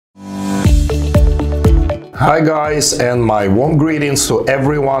Hi guys, and my warm greetings to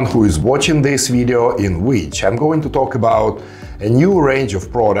everyone who is watching this video, in which I'm going to talk about a new range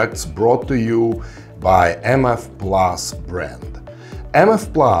of products brought to you by MF Plus brand.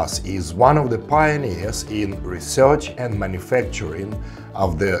 MF Plus is one of the pioneers in research and manufacturing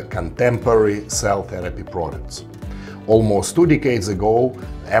of the contemporary cell therapy products. Almost 2 decades ago,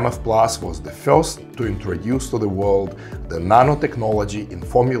 MF Plus was the first to introduce to the world the nanotechnology in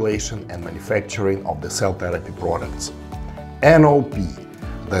formulation and manufacturing of the cell therapy products. NOP,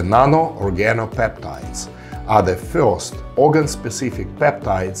 the Nano Organo Peptides, are the first organ-specific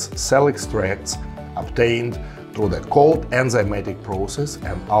peptides cell extracts obtained through the cold enzymatic process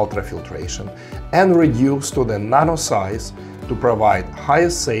and ultrafiltration and reduced to the nano size to provide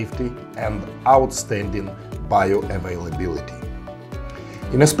highest safety and outstanding bioavailability.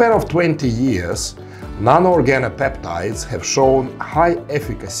 In a span of 20 years, Nano Organo Peptides have shown high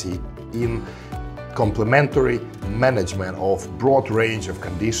efficacy in complementary management of broad range of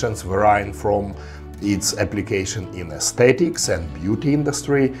conditions varying from its application in aesthetics and beauty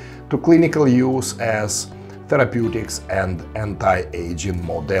industry to clinical use as therapeutics and anti-aging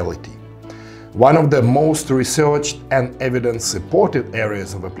modality. One of the most researched and evidence-supported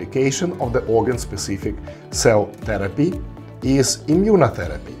areas of application of the organ-specific cell therapy is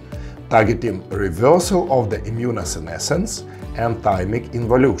immunotherapy, targeting reversal of the immunosenescence and thymic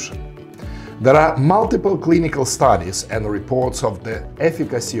involution. There are multiple clinical studies and reports of the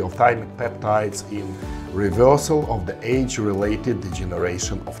efficacy of thymic peptides in reversal of the age-related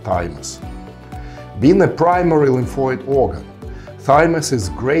degeneration of thymus. Being a primary lymphoid organ, thymus is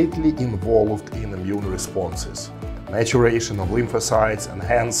greatly involved in immune responses, maturation of lymphocytes, and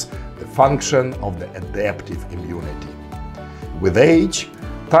hence the function of the adaptive immunity. With age,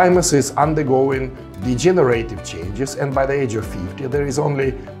 thymus is undergoing degenerative changes, and by the age of 50 there is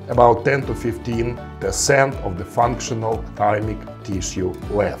only about 10 to 15% of the functional thymic tissue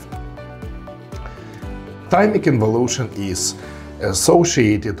left. Thymic involution is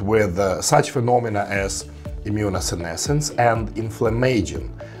associated with such phenomena as immunosenescence and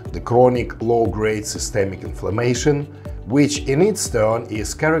inflammation, the chronic low-grade systemic inflammation, which in its turn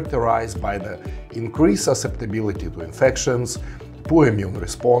is characterized by the increased susceptibility to infections, poor immune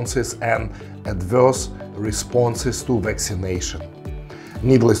responses, and adverse responses to vaccination.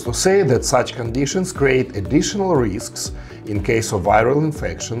 Needless to say that such conditions create additional risks in case of viral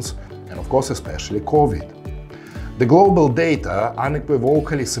infections and, of course, especially COVID. The global data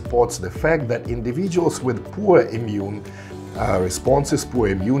unequivocally supports the fact that individuals with poor immune responses, poor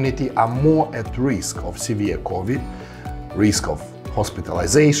immunity, are more at risk of severe COVID, risk of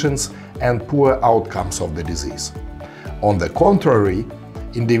hospitalizations, and poor outcomes of the disease. On the contrary,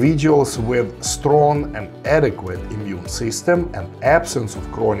 individuals with strong and adequate immune system and absence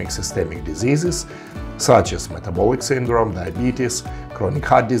of chronic systemic diseases such as metabolic syndrome, diabetes, chronic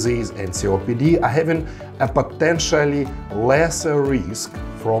heart disease, and COPD are having a potentially lesser risk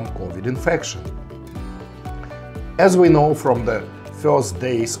from COVID infection. As we know from the first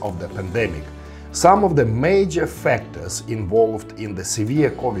days of the pandemic, some of the major factors involved in the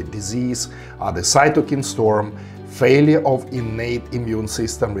severe COVID disease are the cytokine storm, failure of innate immune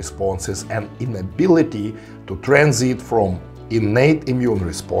system responses, and inability to transit from innate immune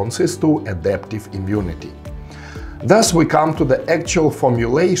responses to adaptive immunity. Thus, we come to the actual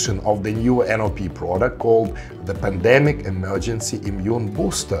formulation of the new NOP product called the Pandemic Emergency Immune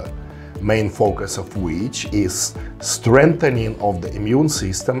Booster, main focus of which is strengthening of the immune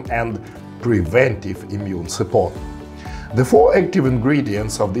system and preventive immune support. The 4 active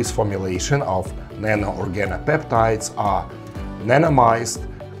ingredients of this formulation of Nano Organo Peptides are nanomized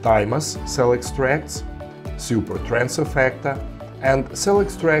thymus cell extracts, super transfer factor, and cell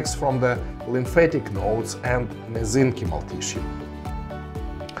extracts from the lymphatic nodes and mesenchymal tissue.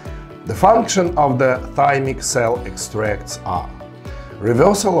 The function of the thymic cell extracts are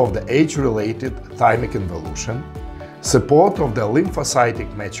reversal of the age-related thymic involution, support of the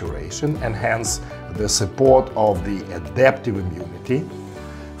lymphocytic maturation and hence the support of the adaptive immunity,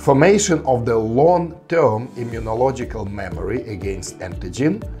 formation of the long-term immunological memory against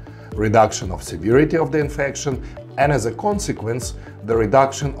antigen, reduction of severity of the infection, and as a consequence, the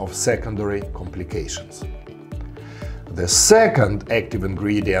reduction of secondary complications. The second active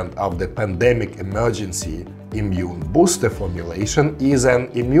ingredient of the Pandemic Emergency Immune Booster formulation is an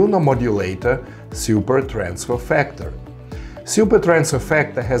immunomodulator super transfer factor. Super transfer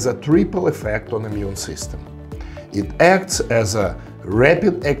factor has a triple effect on immune system. It acts as a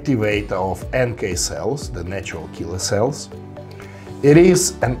rapid activator of NK cells, the natural killer cells. It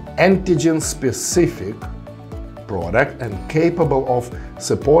is an antigen-specific product and capable of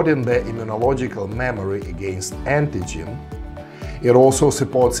supporting the immunological memory against antigen. It also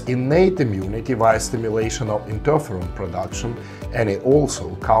supports innate immunity via stimulation of interferon production, and it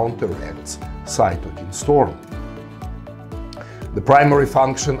also counteracts cytokine storm. The primary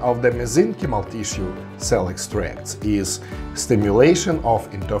function of the mesenchymal tissue cell extracts is stimulation of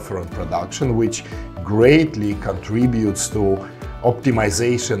interferon production, which greatly contributes to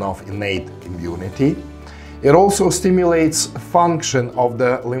optimization of innate immunity. It also stimulates function of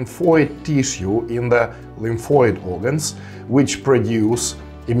the lymphoid tissue in the lymphoid organs, which produce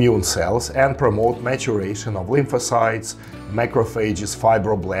immune cells and promote maturation of lymphocytes, macrophages,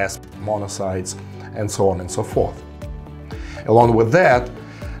 fibroblasts, monocytes, and so on and so forth. Along with that,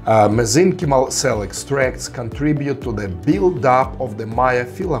 mesenchymal cell extracts contribute to the build-up of the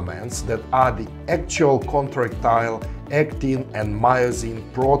myofilaments that are the actual contractile actin and myosin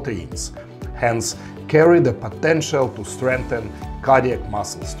proteins, hence carry the potential to strengthen cardiac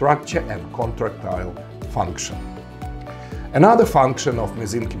muscle structure and contractile function. Another function of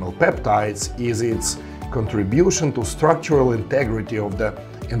mesenchymal peptides is its contribution to structural integrity of the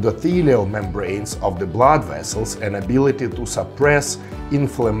endothelial membranes of the blood vessels and ability to suppress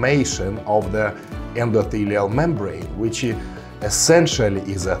inflammation of the endothelial membrane, which essentially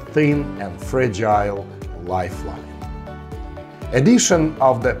is a thin and fragile lifeline. Addition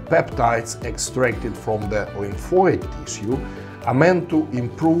of the peptides extracted from the lymphoid tissue are meant to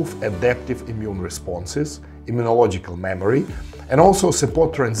improve adaptive immune responses, immunological memory, and also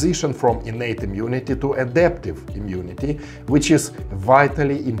support transition from innate immunity to adaptive immunity, which is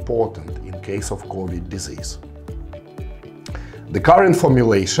vitally important in case of COVID disease. The current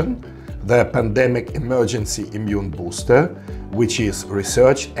formulation, the pandemic emergency immune booster, which is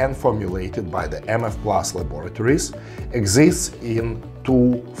researched and formulated by the MF+ laboratories, exists in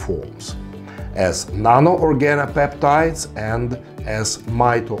two forms, as Nano Organo Peptides and as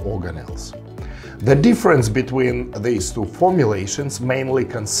mitoorganelles. The difference between these two formulations mainly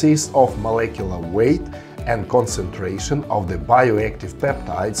consists of molecular weight and concentration of the bioactive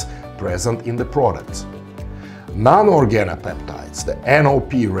peptides present in the products. Nano Organo Peptides, the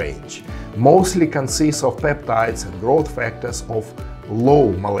NOP range, mostly consists of peptides and growth factors of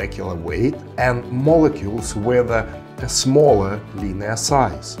low molecular weight and molecules with a smaller linear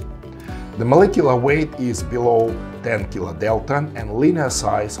size. The molecular weight is below 10 kilodalton and linear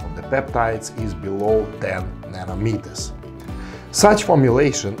size of the peptides is below 10 nanometers. Such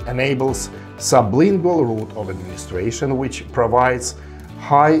formulation enables sublingual route of administration, which provides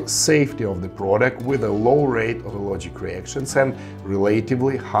high safety of the product with a low rate of allergic reactions and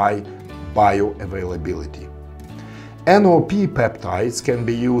relatively high bioavailability. NOP peptides can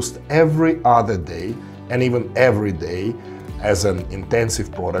be used every other day and even every day as an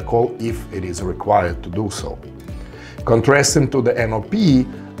intensive protocol if it is required to do so. Contrasting to the NOP,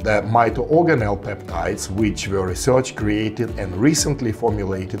 the mitoorganelle peptides, which were research created and recently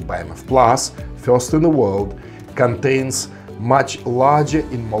formulated by MF+, first in the world, contains much larger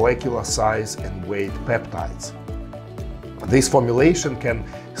in molecular size and weight peptides. This formulation can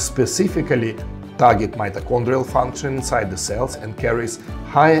specifically target mitochondrial function inside the cells and carries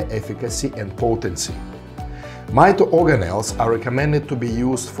higher efficacy and potency. Mitoorganelles are recommended to be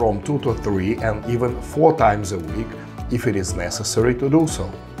used from 2 to 3 and even 4 times a week if it is necessary to do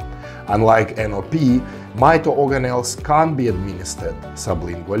so. Unlike NOP, mitoorganelles can't be administered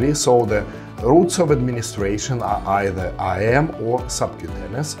sublingually, so the routes of administration are either IM or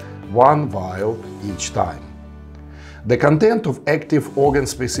subcutaneous, 1 vial each time. The content of active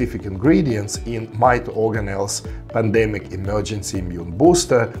organ-specific ingredients in mitoorganelles pandemic emergency immune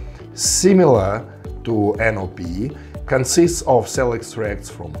booster, similar to NOP, consists of cell extracts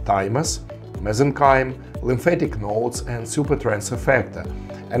from thymus, mesenchyme, lymphatic nodes and supertransfer factor,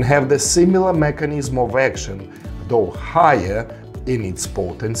 and have the similar mechanism of action, though higher in its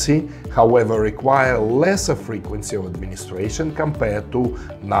potency, however require lesser frequency of administration compared to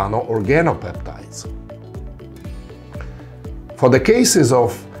nano organopeptides. For the cases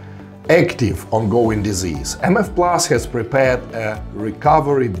of active ongoing disease, MF+ has prepared a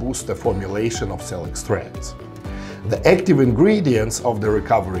recovery booster formulation of cell extracts. The active ingredients of the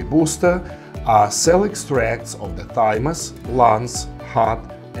recovery booster are cell extracts of the thymus, lungs, heart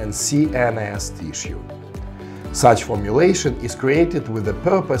and CNS tissue. Such formulation is created with the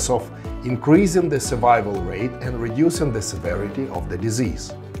purpose of increasing the survival rate and reducing the severity of the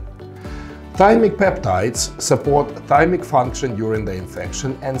disease. Thymic peptides support thymic function during the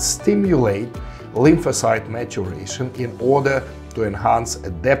infection and stimulate lymphocyte maturation in order to enhance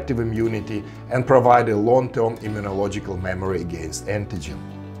adaptive immunity and provide a long-term immunological memory against antigen.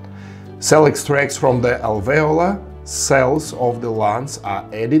 Cell extracts from the alveolar cells of the lungs are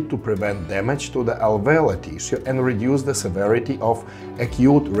added to prevent damage to the alveolar tissue and reduce the severity of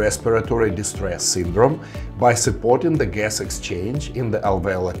acute respiratory distress syndrome by supporting the gas exchange in the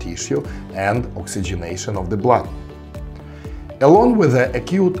alveolar tissue and oxygenation of the blood. Along with the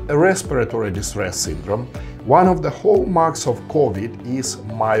acute respiratory distress syndrome, one of the hallmarks of COVID is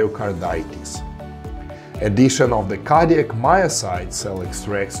myocarditis. Addition of the cardiac myocyte cell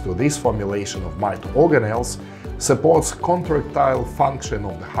extracts to this formulation of mito organelles supports contractile function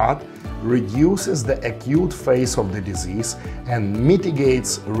of the heart, reduces the acute phase of the disease, and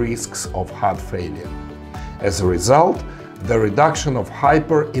mitigates risks of heart failure. As a result, the reduction of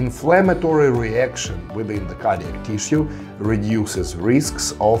hyperinflammatory reaction within the cardiac tissue reduces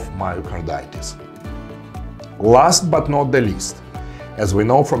risks of myocarditis. Last but not the least, as we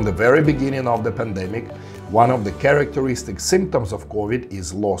know from the very beginning of the pandemic, one of the characteristic symptoms of COVID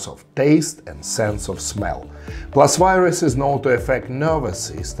is loss of taste and sense of smell. Plus, virus is known to affect nervous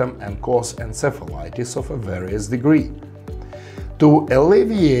system and cause encephalitis of a various degree. To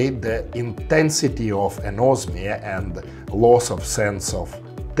alleviate the intensity of anosmia and loss of sense of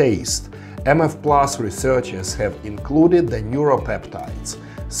taste, MF+ researchers have included the neuropeptides,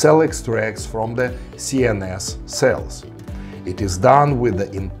 cell extracts from the CNS cells. It is done with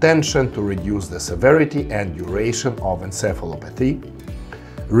the intention to reduce the severity and duration of encephalopathy,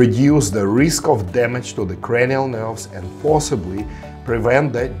 reduce the risk of damage to the cranial nerves, and possibly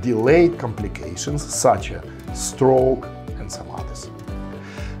prevent the delayed complications such as stroke and some others.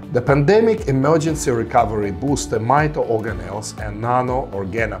 The pandemic emergency recovery booster mito organelles and nano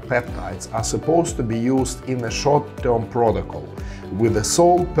organo peptides are supposed to be used in a short-term protocol with the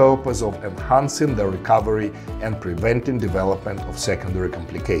sole purpose of enhancing the recovery and preventing development of secondary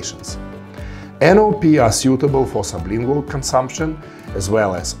complications. NOP are suitable for sublingual consumption as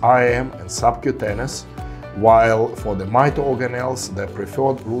well as IM and subcutaneous, while for the mito organelles the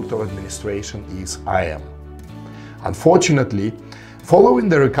preferred route of administration is IM. Unfortunately, following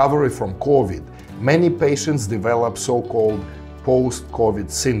the recovery from COVID, many patients develop so-called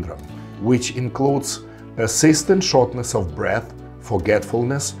post-COVID syndrome, which includes persistent shortness of breath,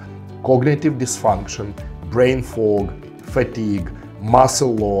 forgetfulness, cognitive dysfunction, brain fog, fatigue,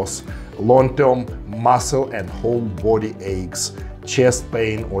 muscle loss, long-term muscle and whole body aches, chest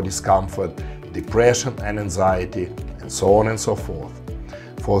pain or discomfort, depression and anxiety, and so on and so forth.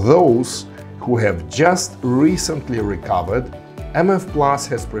 For those who have just recently recovered, MF+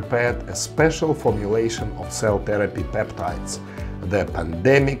 has prepared a special formulation of cell therapy peptides, the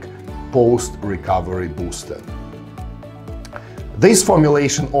pandemic post-recovery booster. This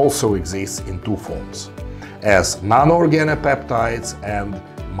formulation also exists in two forms, as Nano Organo Peptides and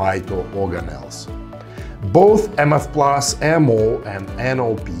mito organelles. Both MF+, MO, and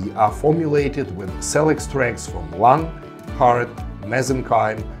NOP are formulated with cell extracts from lung, heart,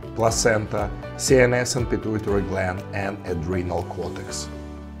 mesenchyme, placenta, CNS and pituitary gland, and adrenal cortex.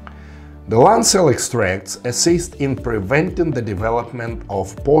 The lung cell extracts assist in preventing the development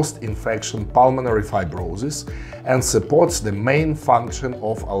of post-infection pulmonary fibrosis and supports the main function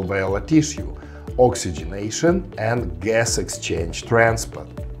of alveolar tissue, oxygenation and gas exchange transport.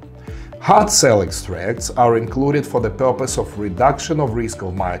 Heart cell extracts are included for the purpose of reduction of risk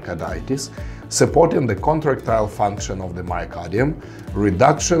of myocarditis, supporting the contractile function of the myocardium,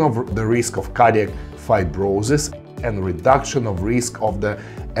 reduction of the risk of cardiac fibrosis, and reduction of risk of the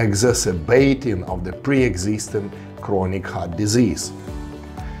exacerbating of the pre-existing chronic heart disease.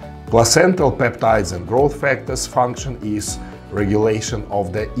 Placental peptides and growth factors function is regulation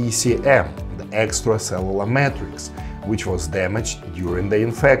of the ECM, the extracellular matrix, which was damaged during the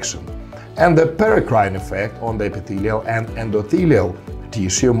infection, and the paracrine effect on the epithelial and endothelial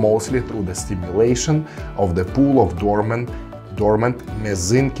tissue, mostly through the stimulation of the pool of dormant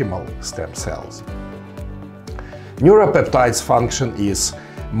mesenchymal stem cells. Neuropeptides function is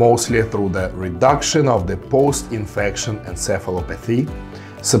mostly through the reduction of the post-infection encephalopathy,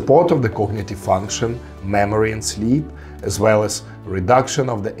 support of the cognitive function, memory and sleep, as well as reduction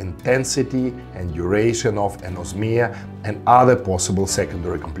of the intensity and duration of anosmia and other possible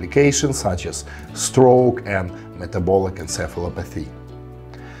secondary complications such as stroke and metabolic encephalopathy.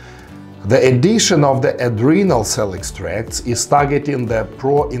 The addition of the adrenal cell extracts is targeting the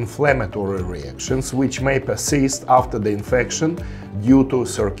pro-inflammatory reactions which may persist after the infection due to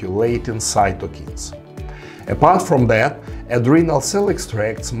circulating cytokines. Apart from that, adrenal cell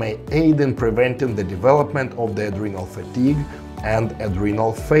extracts may aid in preventing the development of the adrenal fatigue and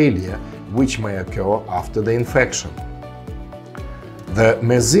adrenal failure, which may occur after the infection. The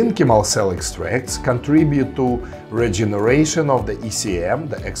mesenchymal cell extracts contribute to regeneration of the ECM,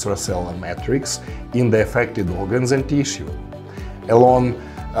 the extracellular matrix, in the affected organs and tissue. Along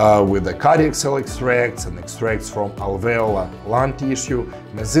with the cardiac cell extracts and extracts from alveolar lung tissue,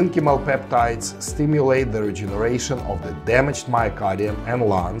 mesenchymal peptides stimulate the regeneration of the damaged myocardium and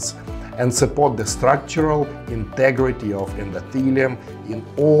lungs and support the structural integrity of endothelium in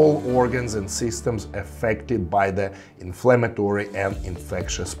all organs and systems affected by the inflammatory and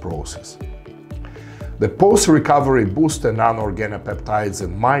infectious process. The post-recovery booster Nano Organo Peptides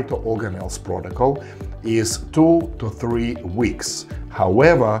and mito-organelles protocol is 2 to 3 weeks.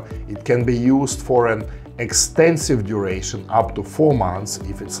 However, it can be used for an extensive duration up to 4 months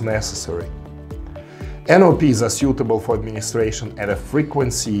if it's necessary. NOPs are suitable for administration at a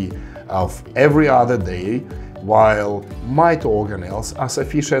frequency of every other day, while mito-organelles are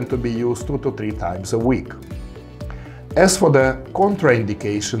sufficient to be used 2 to 3 times a week. As for the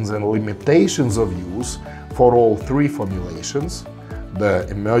contraindications and limitations of use for all 3 formulations, the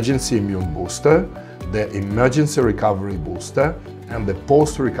emergency immune booster, the emergency recovery booster, and the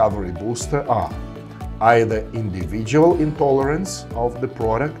post-recovery booster are either individual intolerance of the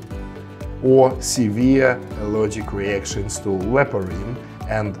product or severe allergic reactions to leporine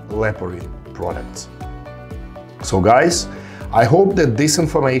and leporine products. So guys, I hope that this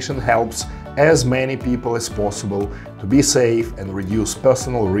information helps as many people as possible to be safe and reduce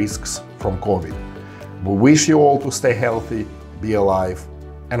personal risks from COVID. We wish you all to stay healthy, be alive,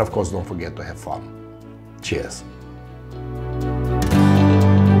 and of course don't forget to have fun. Cheers!